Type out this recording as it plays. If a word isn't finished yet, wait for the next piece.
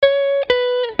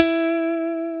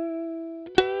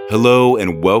Hello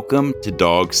and welcome to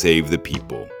Dogs Save the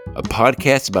People, a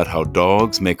podcast about how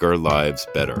dogs make our lives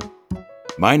better.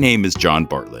 My name is John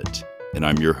Bartlett, and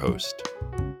I'm your host.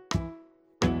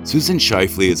 Susan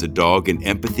Scheifley is a dog and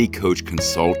empathy coach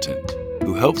consultant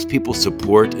who helps people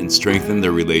support and strengthen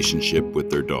their relationship with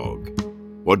their dog.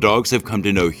 While dogs have come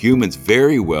to know humans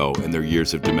very well in their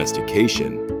years of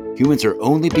domestication, humans are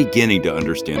only beginning to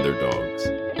understand their dogs.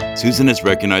 Susan has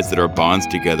recognized that our bonds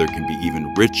together can be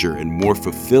even richer and more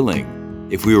fulfilling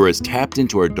if we were as tapped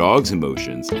into our dog's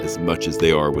emotions as much as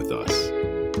they are with us.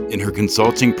 In her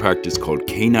consulting practice called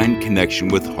Canine Connection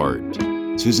with Heart,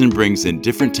 Susan brings in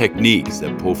different techniques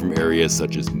that pull from areas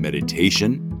such as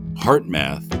meditation, heart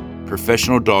math,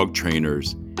 professional dog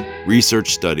trainers,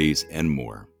 research studies, and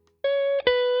more.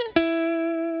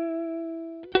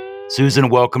 Susan,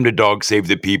 welcome to Dog Save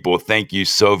the People. Thank you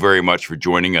so very much for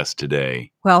joining us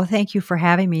today. Well, thank you for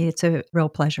having me. It's a real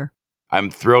pleasure. I'm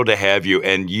thrilled to have you,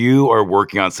 and you are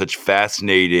working on such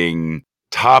fascinating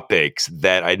topics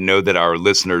that I know that our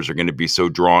listeners are going to be so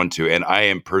drawn to, and I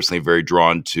am personally very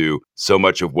drawn to so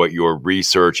much of what your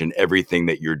research and everything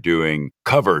that you're doing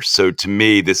covers. So to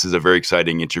me, this is a very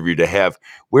exciting interview to have.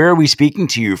 Where are we speaking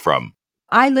to you from?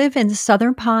 I live in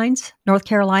Southern Pines, North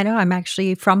Carolina. I'm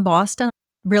actually from Boston.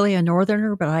 Really a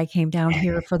northerner, but I came down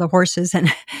here for the horses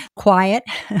and quiet.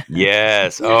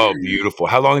 Yes. Oh, beautiful.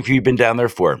 How long have you been down there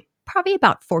for? Probably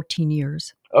about 14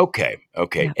 years. Okay.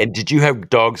 Yeah. And did you have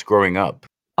dogs growing up?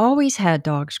 Always had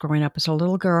dogs growing up as a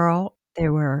little girl. They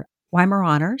were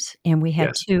Weimaraners, and we had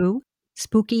Yes. two,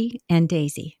 Spooky and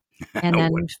Daisy. And Oh,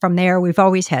 then from there, we've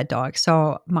always had dogs.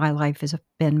 So my life has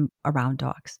been around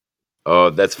dogs. Oh,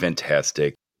 that's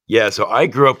fantastic. Yeah, so I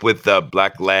grew up with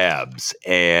black labs,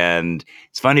 and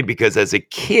it's funny because as a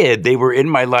kid, they were in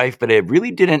my life, but I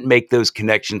really didn't make those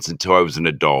connections until I was an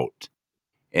adult.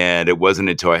 And it wasn't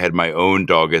until I had my own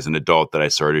dog as an adult that I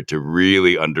started to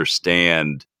really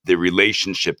understand the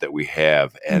relationship that we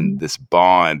have and this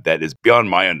bond that is beyond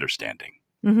my understanding.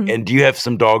 Mm-hmm. And do you have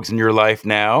some dogs in your life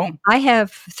now? I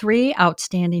have three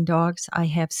outstanding dogs. I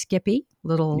have Skippy,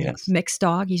 little Yes. mixed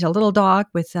dog. He's a little dog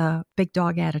with a big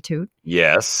dog attitude,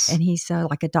 Yes. and he's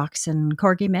like a Dachshund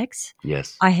Corgi mix.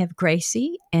 Yes. I have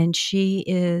Gracie, and she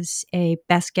is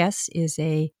best guess is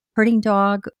a herding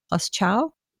dog plus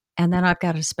chow. And then I've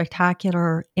got a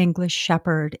spectacular English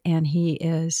Shepherd, and he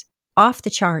is off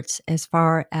the charts as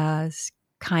far as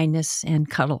kindness and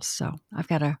cuddles. So I've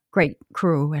got a great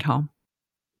crew at home.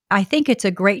 I think it's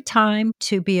a great time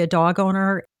to be a dog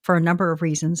owner for a number of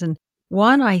reasons. And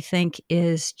one, I think,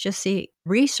 is just the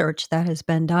research that has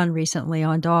been done recently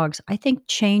on dogs, I think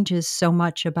changes so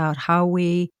much about how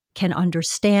we can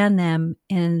understand them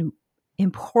and,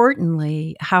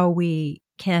 importantly, how we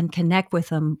can connect with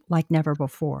them like never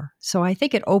before. So I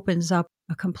think it opens up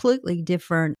a completely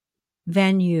different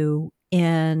venue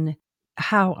in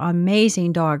how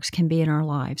amazing dogs can be in our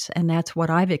lives. And that's what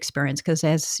I've experienced because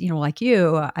as, like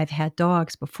you, I've had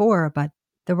dogs before, but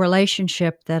the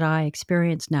relationship that I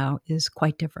experience now is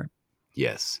quite different.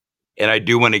 Yes. And I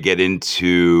do want to get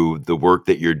into the work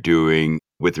that you're doing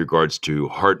with regards to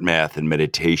heart math and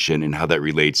meditation and how that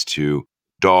relates to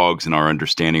dogs and our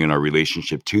understanding and our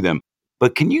relationship to them.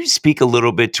 But can you speak a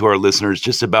little bit to our listeners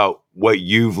just about what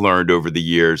you've learned over the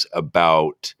years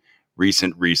about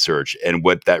recent research and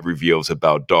what that reveals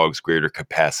about dogs' greater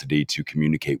capacity to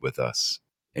communicate with us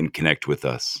and connect with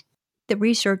us? The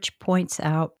research points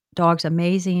out dogs'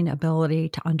 amazing ability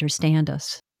to understand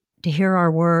us, to hear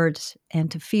our words and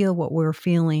to feel what we're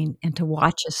feeling and to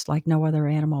watch us like no other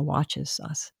animal watches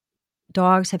us.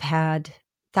 Dogs have had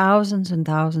thousands and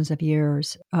thousands of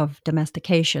years of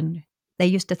domestication. They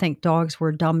used to think dogs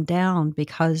were dumbed down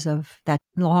because of that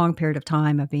long period of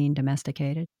time of being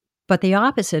domesticated. But the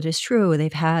opposite is true.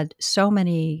 They've had so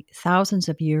many thousands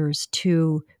of years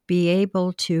to be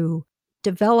able to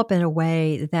develop in a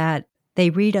way that they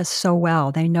read us so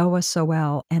well, they know us so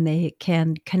well, and they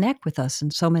can connect with us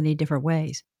in so many different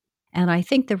ways. And I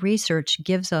think the research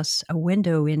gives us a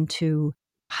window into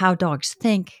how dogs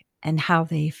think and how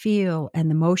they feel and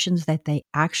the emotions that they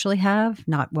actually have,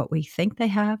 not what we think they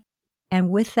have. And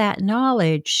with that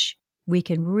knowledge, we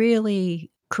can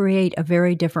really create a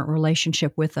very different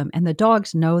relationship with them. And the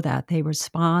dogs know that. They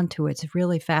respond to it. It's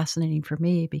really fascinating for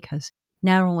me because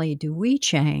not only do we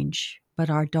change, but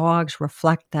our dogs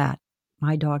reflect that.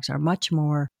 My dogs are much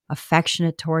more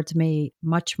affectionate towards me,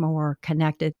 much more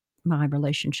connected. My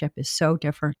relationship is so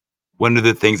different. One of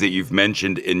the things that you've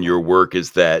mentioned in your work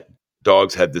is that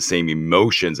dogs have the same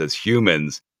emotions as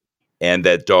humans and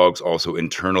that dogs also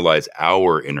internalize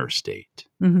our inner state.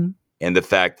 Mm-hmm. And the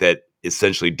fact that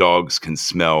essentially dogs can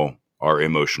smell our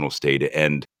emotional state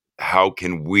and how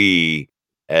can we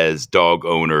as dog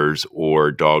owners or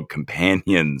dog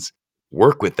companions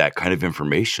work with that kind of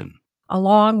information?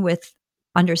 Along with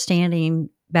understanding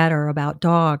better about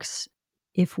dogs,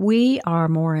 if we are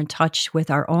more in touch with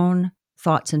our own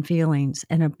thoughts and feelings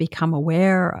and have become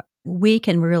aware, we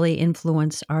can really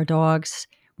influence our dogs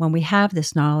when we have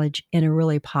this knowledge in a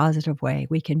really positive way.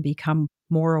 We can become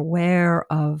more aware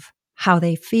of how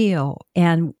they feel.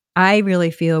 And I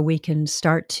really feel we can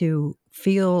start to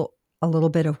feel a little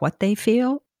bit of what they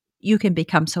feel. You can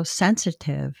become so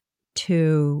sensitive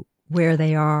to where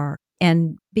they are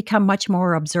and become much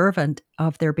more observant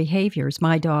of their behaviors.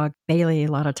 My dog, Bailey,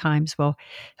 a lot of times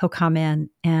he'll come in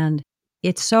and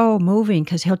it's so moving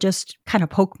because he'll just kind of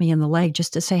poke me in the leg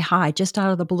just to say hi, just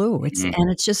out of the blue.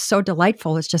 Mhm. It's just so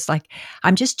delightful. It's just like,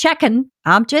 I'm just checking.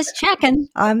 I'm just checking.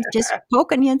 I'm just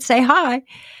poking you and say hi.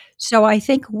 So I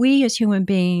think we as human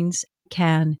beings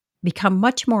can become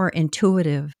much more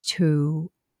intuitive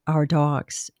to our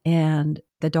dogs, and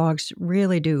the dogs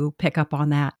really do pick up on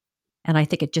that. And I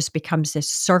think it just becomes this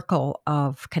circle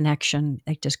of connection.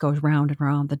 It just goes round and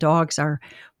round. The dogs are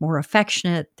more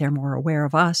affectionate. They're more aware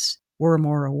of us. We're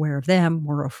more aware of them.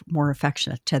 More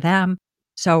affectionate to them.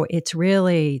 So it's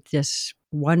really this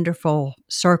wonderful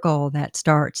circle that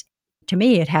starts. To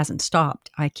me, it hasn't stopped.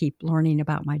 I keep learning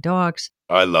about my dogs.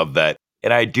 I love that.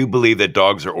 And I do believe that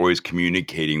dogs are always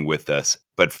communicating with us.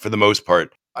 But for the most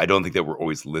part, I don't think that we're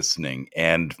always listening.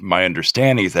 And my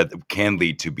understanding is that it can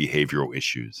lead to behavioral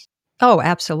issues. Oh,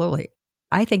 absolutely.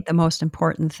 I think the most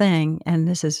important thing, and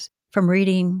this is from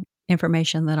reading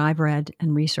information that I've read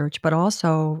and researched, but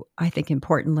also I think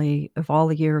importantly, of all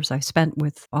the years I've spent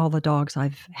with all the dogs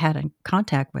I've had in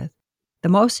contact with, the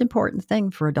most important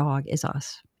thing for a dog is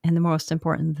us. And the most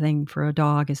important thing for a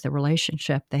dog is the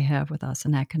relationship they have with us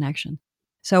and that connection.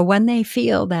 So when they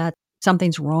feel that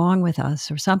something's wrong with us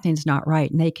or something's not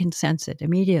right, and they can sense it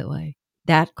immediately,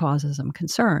 that causes them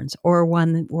concerns. Or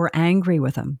when we're angry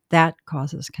with them, that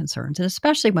causes concerns, and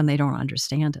especially when they don't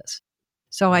understand us.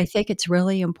 So I think it's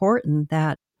really important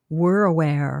that we're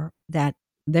aware that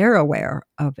they're aware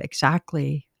of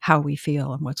exactly how we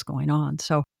feel and what's going on.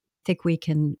 So I think we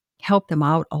can help them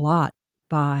out a lot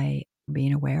by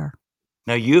being aware.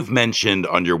 Now, you've mentioned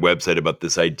on your website about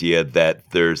this idea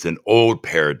that there's an old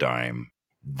paradigm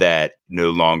that no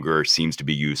longer seems to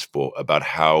be useful about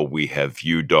how we have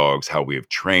viewed dogs, how we have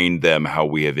trained them, how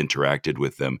we have interacted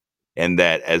with them. And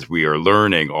that as we are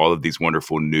learning all of these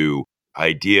wonderful new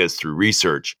ideas through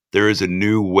research, there is a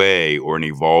new way or an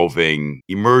evolving,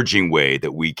 emerging way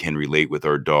that we can relate with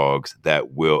our dogs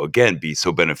that will, again, be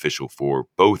so beneficial for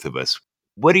both of us.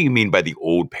 What do you mean by the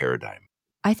old paradigm?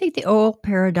 I think the old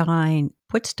paradigm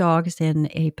puts dogs in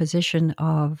a position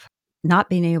of not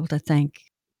being able to think.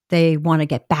 They want to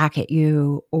get back at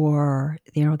you, or,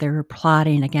 they're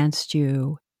plotting against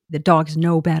you. The dogs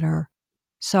know better.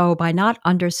 So by not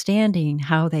understanding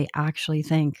how they actually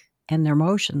think and their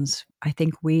emotions, I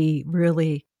think we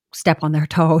really step on their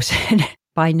toes. And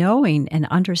by knowing and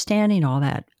understanding all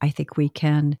that, I think we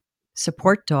can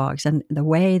support dogs. And the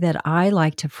way that I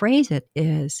like to phrase it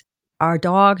is our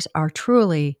dogs are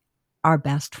truly our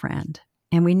best friend.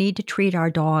 And we need to treat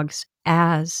our dogs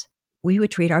as we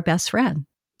would treat our best friend.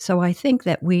 So I think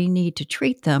that we need to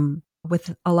treat them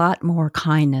with a lot more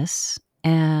kindness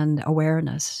and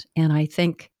awareness. And I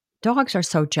think dogs are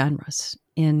so generous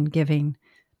in giving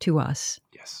to us.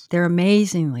 Yes. They're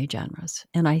amazingly generous.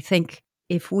 And I think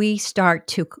if we start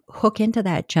to hook into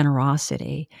that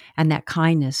generosity and that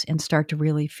kindness and start to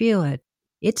really feel it,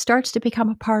 it starts to become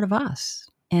a part of us.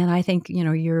 And I think,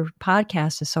 your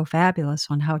podcast is so fabulous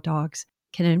on how dogs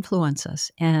can influence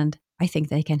us. And I think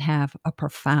they can have a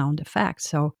profound effect.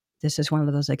 So this is one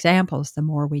of those examples. The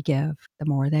more we give, the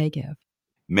more they give.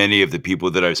 Many of the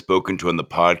people that I've spoken to on the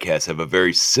podcast have a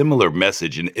very similar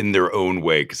message in their own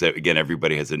way. Because again,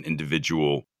 everybody has an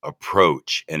individual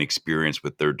approach and experience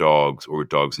with their dogs or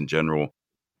dogs in general.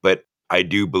 But I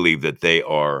do believe that they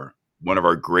are one of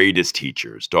our greatest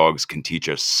teachers. Dogs can teach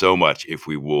us so much if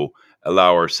we will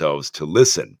allow ourselves to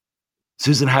listen.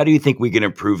 Susan, how do you think we can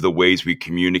improve the ways we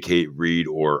communicate, read,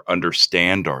 or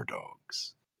understand our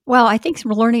dogs? Well, I think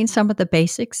learning some of the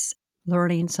basics,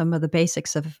 learning some of the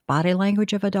basics of body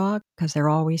language of a dog, because they're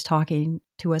always talking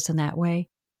to us in that way.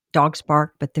 Dogs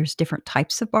bark, but there's different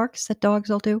types of barks that dogs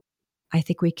will do. I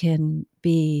think we can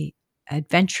be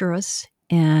adventurous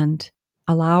and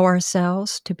allow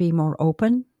ourselves to be more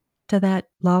open to that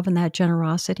love and that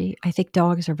generosity. I think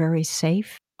dogs are very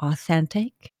safe,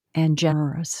 authentic, and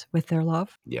generous with their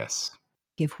love. Yes.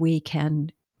 If we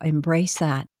can embrace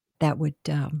that, that would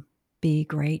be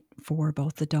great for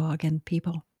both the dog and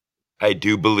people. I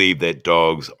do believe that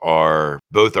dogs are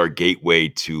both our gateway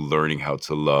to learning how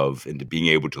to love and to being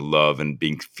able to love and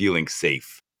feeling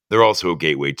safe. They're also a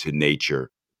gateway to nature.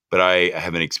 But I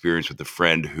have an experience with a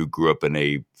friend who grew up in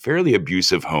a fairly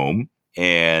abusive home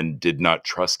and did not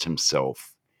trust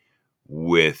himself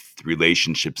with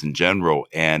relationships in general.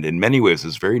 And in many ways,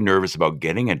 was very nervous about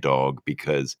getting a dog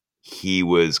because he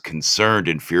was concerned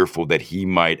and fearful that he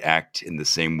might act in the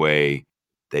same way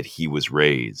that he was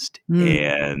raised. Mm.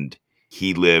 And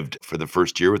he lived for the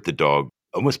first year with the dog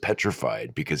almost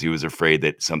petrified because he was afraid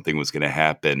that something was going to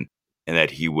happen and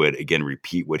that he would again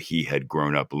repeat what he had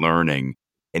grown up learning.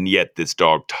 And yet, this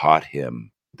dog taught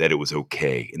him that it was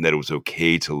okay and that it was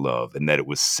okay to love and that it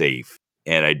was safe.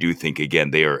 And I do think,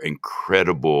 again, they are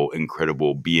incredible,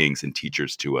 incredible beings and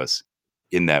teachers to us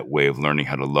in that way of learning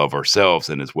how to love ourselves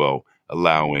and as well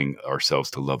allowing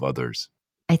ourselves to love others.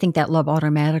 I think that love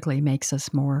automatically makes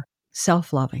us more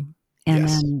self-loving. And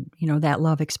Yes. then, that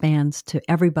love expands to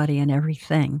everybody and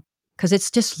everything because it's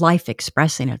just life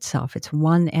expressing itself. It's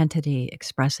one entity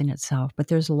expressing itself, but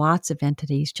there's lots of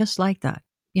entities just like that.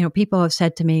 People have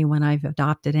said to me when I've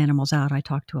adopted animals out, I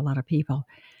talk to a lot of people,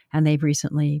 and they've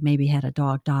recently maybe had a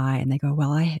dog die, and they go,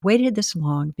 "Well, I waited this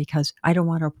long because I don't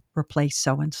want to replace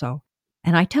so and so."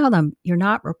 And I tell them, "You're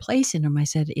not replacing them." I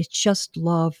said, "It's just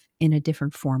love in a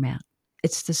different format.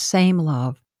 It's the same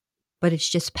love, but it's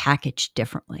just packaged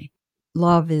differently."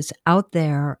 Love is out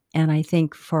there, and I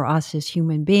think for us as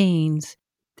human beings,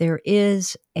 there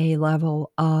is a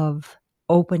level of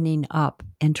opening up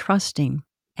and trusting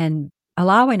and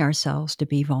allowing ourselves to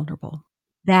be vulnerable.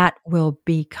 That will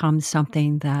become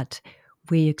something that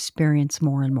we experience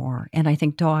more and more, and I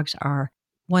think dogs are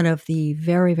one of the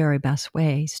very, very best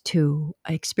ways to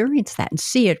experience that and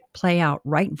see it play out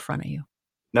right in front of you.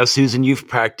 Now, Susan, you've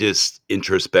practiced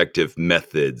introspective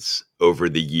methods over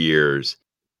the years,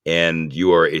 and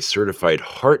you are a certified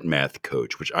heart math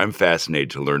coach, which I'm fascinated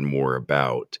to learn more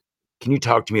about. Can you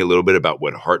talk to me a little bit about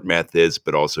what heart math is,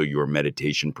 but also your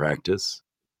meditation practice?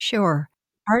 Sure.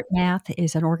 Art Math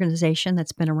is an organization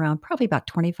that's been around probably about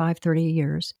 25, 30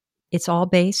 years. It's all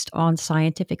based on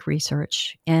scientific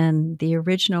research. And the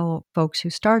original folks who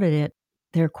started it,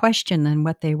 their question and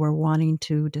what they were wanting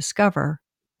to discover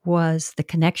was the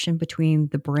connection between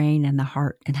the brain and the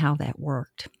heart and how that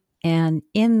worked. And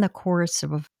in the course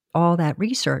of all that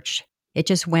research, it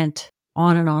just went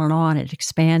on and on and on. It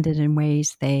expanded in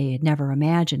ways they had never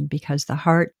imagined because the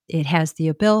heart, it has the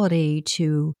ability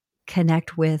to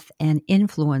connect with and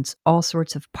influence all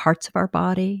sorts of parts of our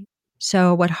body.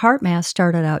 So, what HeartMath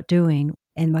started out doing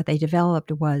and what they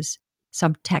developed was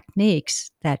some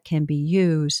techniques that can be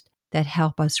used that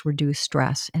help us reduce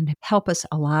stress and help us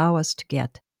allow us to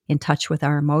get in touch with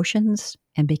our emotions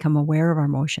and become aware of our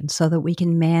emotions so that we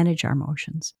can manage our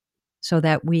emotions, so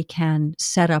that we can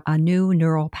set up a new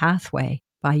neural pathway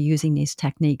by using these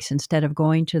techniques instead of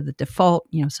going to the default,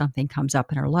 something comes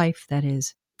up in our life that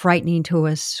is frightening to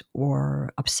us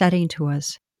or upsetting to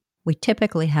us. We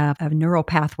typically have a neural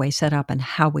pathway set up in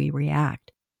how we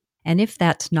react. And if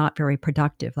that's not very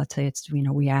productive, let's say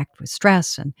we act with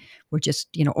stress and we're just,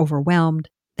 overwhelmed,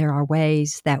 there are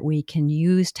ways that we can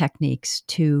use techniques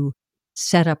to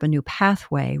set up a new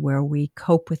pathway where we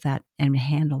cope with that and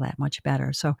handle that much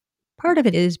better. So part of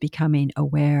it is becoming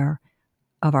aware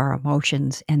of our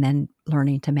emotions and then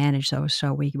learning to manage those.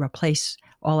 So we replace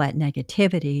all that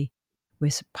negativity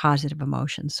with positive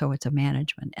emotions. So it's a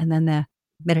management. And then the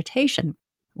meditation.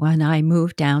 When I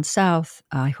moved down south,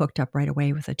 I hooked up right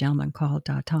away with a gentleman called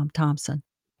Tom Thompson.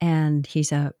 And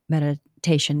he's a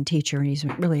meditation teacher, and he's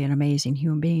really an amazing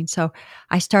human being. So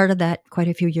I started that quite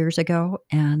a few years ago,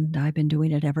 and I've been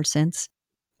doing it ever since.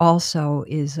 Also,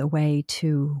 is a way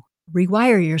to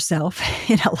rewire yourself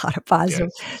in a lot of positive.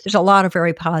 Yes. There's a lot of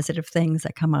very positive things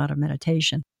that come out of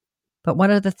meditation. But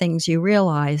one of the things you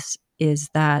realize is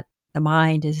that the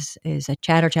mind is a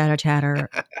chatter, chatter, chatter,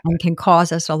 and can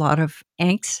cause us a lot of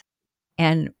angst.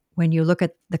 And when you look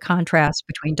at the contrast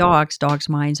between dogs'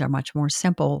 minds are much more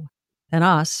simple than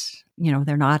us.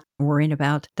 They're not worrying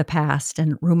about the past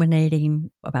and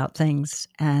ruminating about things,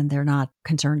 and they're not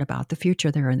concerned about the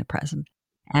future. They're in the present.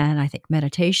 And I think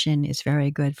meditation is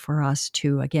very good for us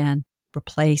to, again,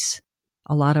 replace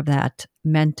a lot of that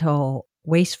mental,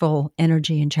 wasteful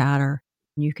energy and chatter.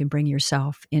 You can bring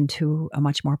yourself into a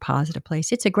much more positive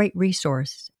place. It's a great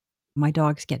resource. My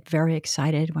dogs get very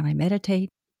excited when I meditate.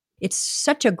 It's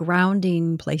such a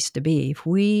grounding place to be. If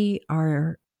we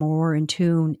are more in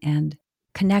tune and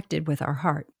connected with our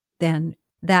heart, then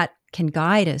that can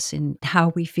guide us in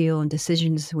how we feel and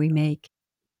decisions we make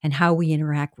and how we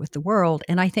interact with the world.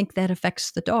 And I think that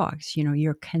affects the dogs.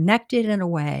 You're connected in a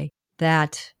way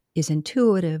that is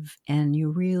intuitive and you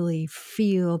really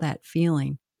feel that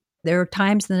feeling. There are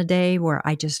times in the day where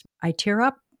I tear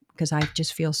up because I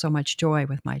just feel so much joy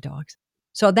with my dogs.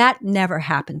 So that never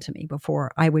happened to me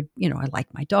before. I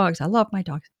like my dogs. I love my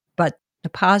dogs. But the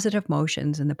positive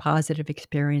motions and the positive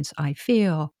experience I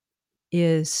feel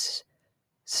is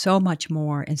so much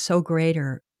more and so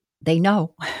greater. They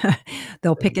know.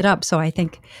 They'll pick it up. So I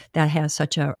think that has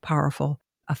such a powerful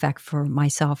effect for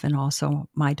myself and also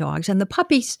my dogs. And the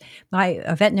puppies,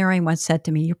 a veterinarian once said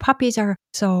to me, "Your puppies are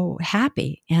so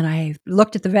happy." And I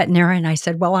looked at the veterinarian and I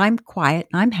said, "Well, I'm quiet,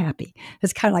 I'm happy."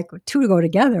 It's kind of like two to go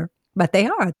together, but they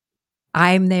are.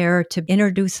 I'm there to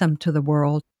introduce them to the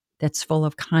world that's full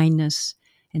of kindness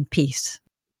and peace.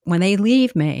 When they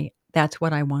leave me, that's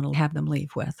what I want to have them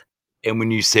leave with. And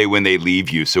when you say when they leave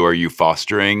you, so are you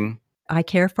fostering? I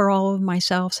care for all of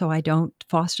myself, so I don't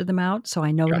foster them out, so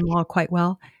I know them Gotcha. all quite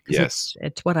well because Yes.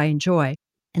 it's what I enjoy,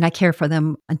 and I care for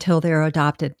them until they're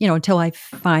adopted, until I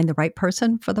find the right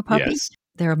person for the puppy. Yes.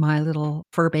 They're my little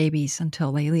fur babies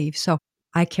until they leave, so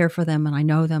I care for them and I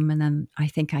know them, and then I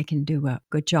think I can do a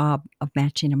good job of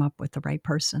matching them up with the right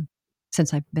person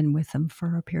since I've been with them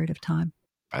for a period of time.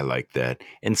 I like that.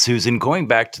 And Susan, going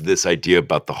back to this idea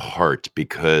about the heart,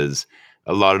 because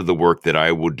a lot of the work that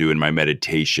I will do in my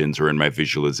meditations or in my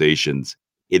visualizations,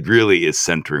 it really is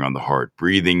centering on the heart,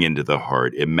 breathing into the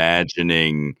heart,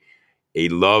 imagining a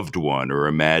loved one or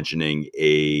imagining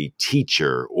a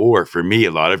teacher. Or for me,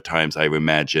 a lot of times I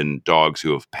imagine dogs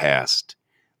who have passed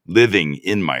living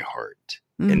in my heart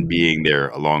and Mm. being there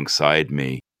alongside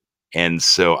me. And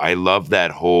so I love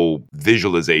that whole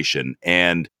visualization.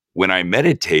 And when I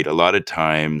meditate, a lot of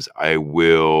times I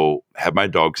will have my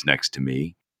dogs next to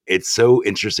me. It's so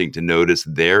interesting to notice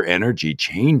their energy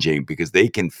changing because they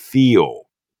can feel,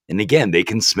 and again, they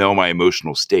can smell my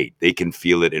emotional state. They can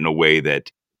feel it in a way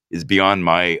that is beyond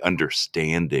my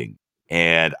understanding.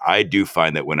 And I do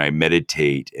find that when I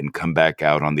meditate and come back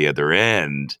out on the other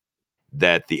end,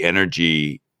 that the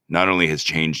energy not only has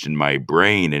changed in my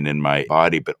brain and in my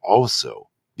body, but also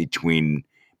between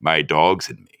my dogs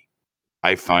and me.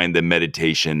 I find that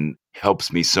meditation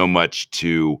helps me so much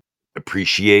to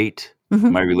appreciate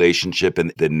Mhm. my relationship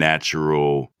and the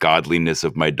natural godliness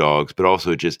of my dogs, but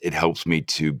also just it helps me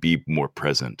to be more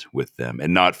present with them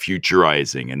and not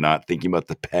futurizing and not thinking about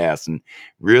the past and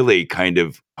really kind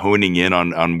of honing in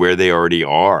on where they already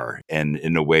are and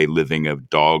in a way living a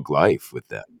dog life with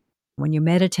them. When you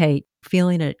meditate,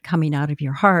 feeling it coming out of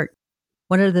your heart,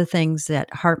 one of the things that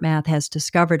HeartMath has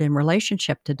discovered in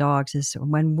relationship to dogs is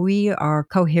when we are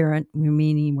coherent,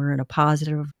 meaning we're in a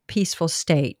positive, peaceful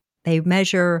state, they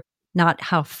measure not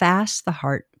how fast the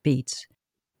heart beats,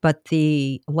 but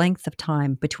the length of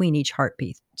time between each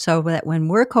heartbeat. So that when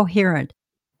we're coherent,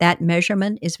 that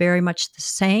measurement is very much the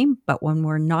same, but when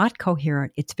we're not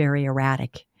coherent, it's very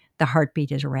erratic. The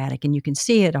heartbeat is erratic, and you can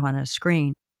see it on a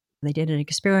screen. They did an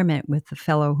experiment with a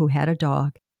fellow who had a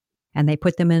dog, and they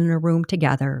put them in a room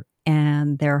together,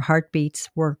 and their heartbeats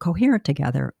were coherent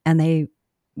together, and they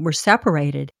were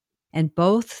separated, and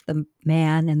both the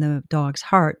man and the dog's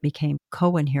heart became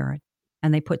coherent,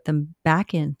 and they put them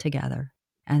back in together,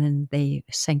 and then they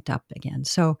synced up again.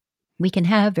 So we can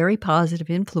have very positive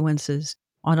influences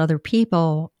on other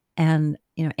people and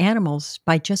animals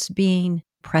by just being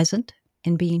present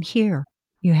and being here.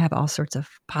 You have all sorts of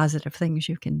positive things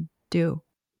you can do.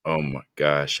 Oh my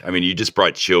gosh. I mean, you just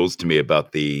brought chills to me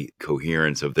about the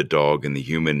coherence of the dog and the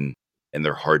human and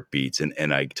their heartbeats.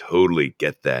 And I totally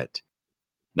get that.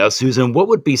 Now, Susan, what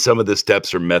would be some of the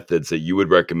steps or methods that you would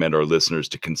recommend our listeners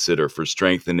to consider for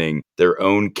strengthening their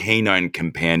own canine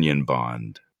companion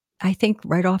bond? I think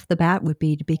right off the bat would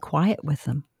be to be quiet with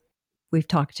them. We've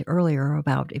talked earlier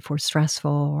about if we're stressful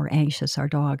or anxious, our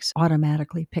dogs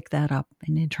automatically pick that up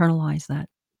and internalize that.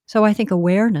 So I think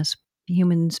awareness,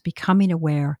 humans becoming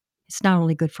aware, it's not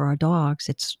only good for our dogs,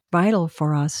 it's vital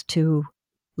for us to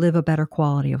live a better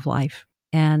quality of life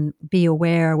and be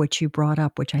aware, which you brought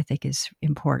up, which I think is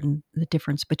important, the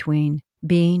difference between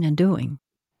being and doing.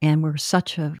 And we're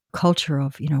such a culture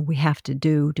of, we have to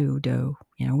do, do, do.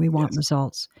 We want Yes.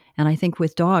 results. And I think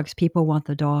with dogs, people want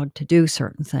the dog to do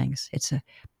certain things. It's a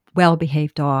well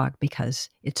behaved dog because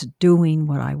it's doing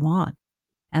what I want.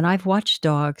 And I've watched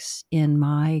dogs in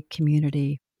my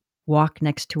community walk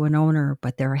next to an owner,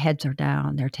 but their heads are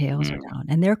down, their tails are Mm. down,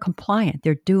 and they're compliant.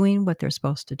 They're doing what they're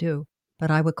supposed to do. But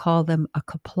I would call them a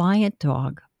compliant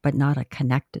dog, but not a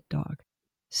connected dog.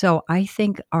 So I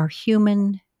think our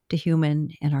human to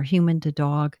human and our human to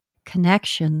dog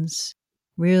connections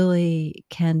really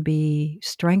can be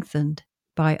strengthened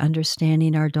by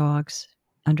understanding our dogs,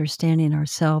 understanding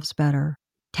ourselves better,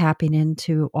 tapping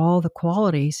into all the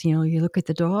qualities. You know, you look at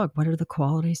the dog, what are the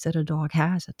qualities that a dog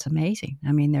has? It's amazing.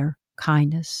 I mean, they're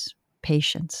kindness,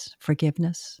 patience,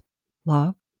 forgiveness,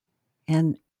 love,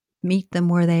 and meet them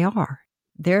where they are.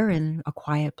 They're in a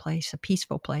quiet place, a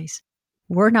peaceful place.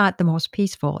 We're not the most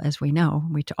peaceful, as we know.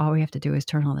 All we have to do is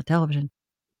turn on the television.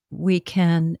 We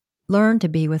can learn to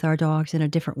be with our dogs in a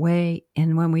different way.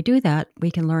 And when we do that, we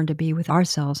can learn to be with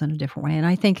ourselves in a different way. And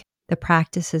I think the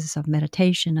practices of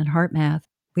meditation and heart math,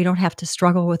 we don't have to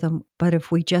struggle with them. But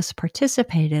if we just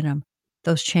participate in them,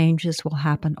 those changes will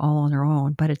happen all on their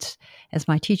own. But it's, as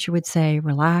my teacher would say,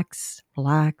 relax,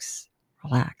 relax,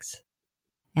 relax.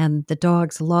 And the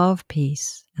dogs love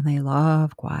peace and they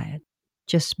love quiet.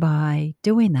 Just by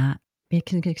doing that, it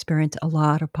can experience a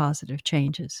lot of positive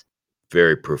changes.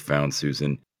 Very profound,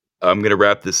 Susan. I'm going to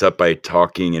wrap this up by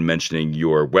talking and mentioning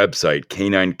your website,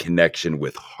 Canine Connection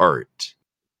with Heart.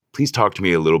 Please talk to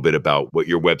me a little bit about what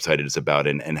your website is about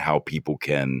and how people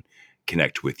can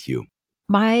connect with you.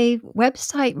 My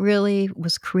website really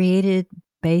was created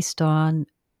based on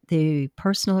the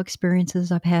personal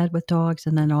experiences I've had with dogs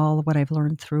and then all of what I've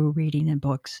learned through reading and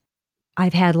books.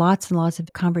 I've had lots and lots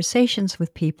of conversations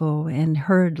with people and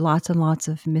heard lots and lots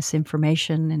of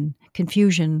misinformation and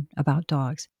confusion about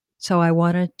dogs. So I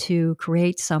wanted to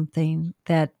create something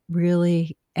that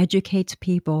really educates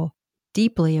people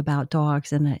deeply about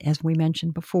dogs. And as we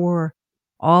mentioned before,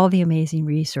 all the amazing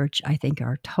research, I think,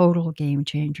 are total game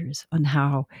changers on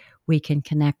how we can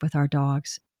connect with our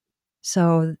dogs.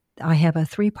 So I have a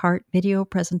 3-part video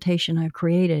presentation I've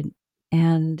created,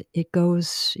 and it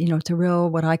goes, it's a real,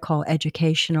 what I call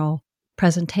educational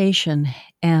presentation.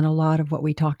 And a lot of what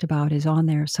we talked about is on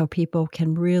there so people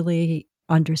can really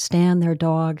understand their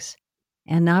dogs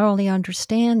and not only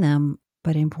understand them,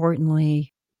 but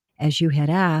importantly, as you had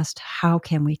asked, how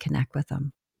can we connect with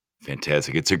them?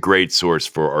 Fantastic. It's a great source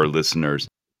for our listeners.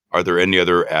 Are there any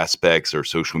other aspects or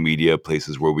social media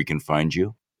places where we can find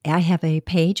you? I have a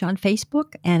page on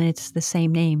Facebook, and it's the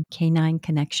same name, Canine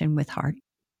Connection with Heart.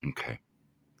 Okay.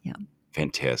 Yeah.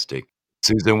 Fantastic.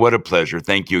 Susan, what a pleasure.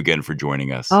 Thank you again for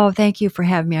joining us. Oh, thank you for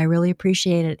having me. I really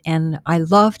appreciate it. And I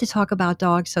love to talk about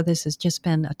dogs, so this has just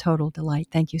been a total delight.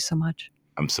 Thank you so much.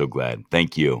 I'm so glad.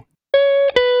 Thank you.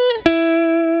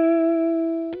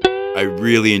 I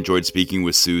really enjoyed speaking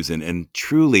with Susan, and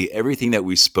truly everything that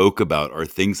we spoke about are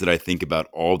things that I think about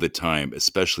all the time,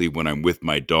 especially when I'm with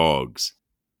my dogs.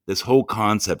 This whole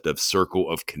concept of circle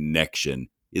of connection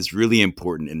is really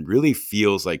important and really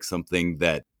feels like something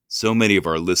that so many of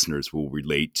our listeners will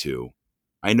relate to.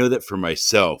 I know that for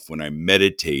myself, when I'm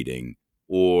meditating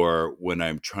or when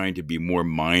I'm trying to be more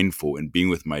mindful and being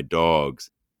with my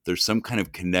dogs, there's some kind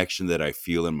of connection that I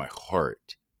feel in my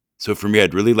heart. So for me,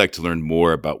 I'd really like to learn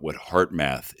more about what heart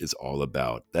math is all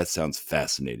about. That sounds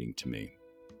fascinating to me.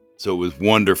 So it was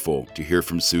wonderful to hear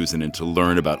from Susan and to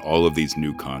learn about all of these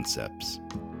new concepts.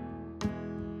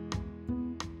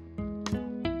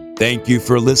 Thank you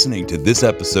for listening to this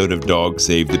episode of Dogs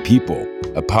Save the People,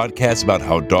 a podcast about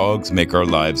how dogs make our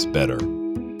lives better.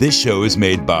 This show is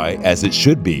made by As It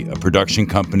Should Be, a production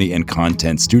company and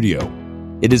content studio.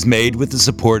 It is made with the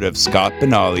support of Scott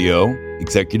Benaglio,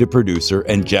 executive producer,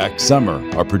 and Jack Summer,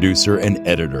 our producer and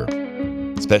editor.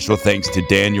 Special thanks to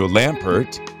Daniel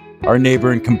Lampert, our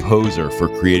neighbor and composer, for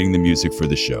creating the music for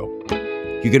the show.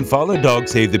 You can follow Dog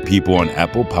Save the People on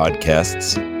Apple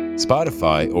Podcasts,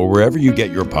 Spotify, or wherever you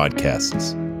get your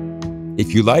podcasts.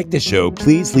 If you like the show,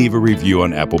 please leave a review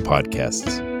on Apple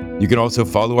Podcasts. You can also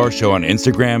follow our show on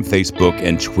Instagram, Facebook,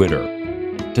 and Twitter.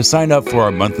 To sign up for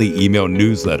our monthly email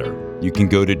newsletter, you can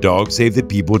go to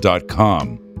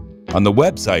dogsavethepeople.com. On the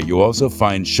website, you'll also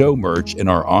find show merch in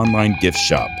our online gift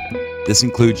shop. This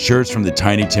includes shirts from the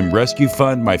Tiny Tim Rescue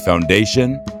Fund, my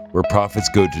foundation, where profits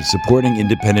go to supporting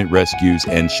independent rescues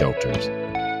and shelters.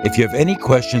 If you have any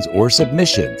questions or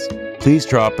submissions, please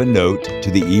drop a note to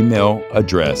the email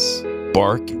address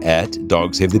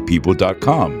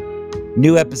bark@dogsavethepeople.com.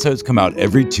 New episodes come out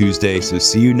every Tuesday, so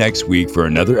see you next week for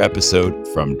another episode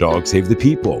from Dog Save the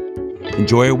People.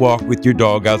 Enjoy a walk with your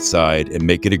dog outside and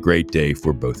make it a great day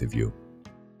for both of you.